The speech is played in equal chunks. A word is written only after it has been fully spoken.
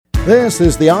This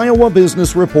is the Iowa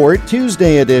Business Report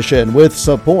Tuesday edition with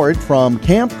support from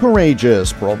Camp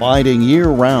Courageous, providing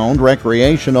year-round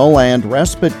recreational and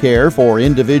respite care for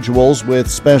individuals with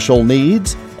special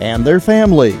needs and their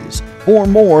families. For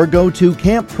more, go to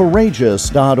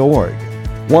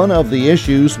campcourageous.org. One of the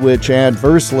issues which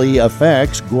adversely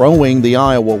affects growing the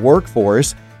Iowa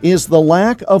workforce is the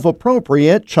lack of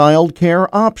appropriate child care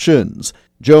options.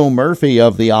 Joe Murphy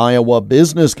of the Iowa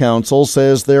Business Council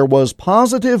says there was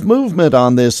positive movement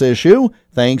on this issue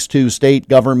thanks to state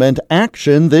government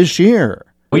action this year.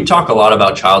 We talk a lot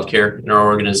about childcare in our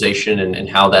organization and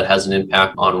how that has an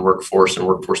impact on workforce and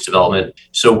workforce development.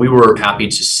 So we were happy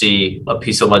to see a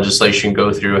piece of legislation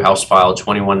go through House File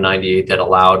 2198 that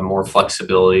allowed more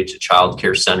flexibility to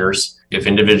childcare centers. If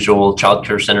individual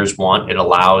childcare centers want, it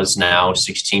allows now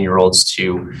 16-year-olds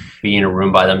to be in a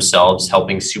room by themselves,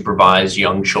 helping supervise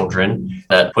young children.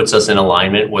 That puts us in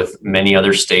alignment with many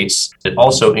other states. It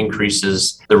also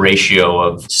increases the ratio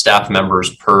of staff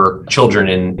members per children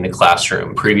in the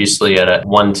classroom. Previously at a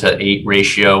 1-to-8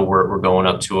 ratio, we're going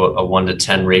up to a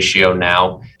 1-to-10 ratio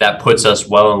now. That puts us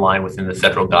well in line within the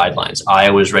federal guidelines.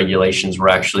 Iowa's regulations were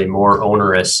actually more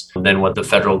onerous than what the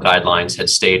federal guidelines had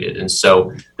stated. And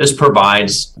so this provides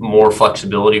more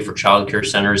flexibility for childcare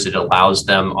centers. It allows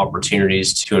them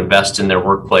opportunities to invest in their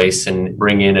workplace and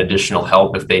bring in additional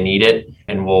help if they need it,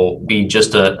 and will be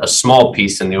just a small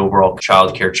piece in the overall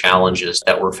childcare challenges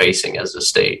that we're facing as a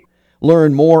state.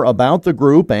 Learn more about the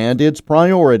group and its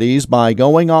priorities by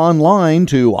going online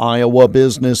to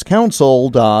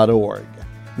iowabusinesscouncil.org.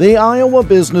 The Iowa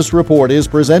Business Report is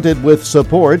presented with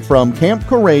support from Camp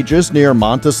Courageous near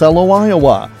Monticello,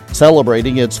 Iowa,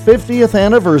 celebrating its 50th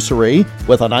anniversary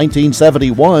with a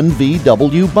 1971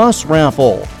 VW bus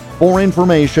raffle. For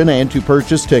information and to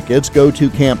purchase tickets, go to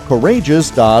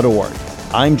campcourageous.org.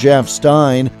 I'm Jeff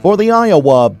Stein for the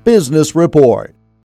Iowa Business Report.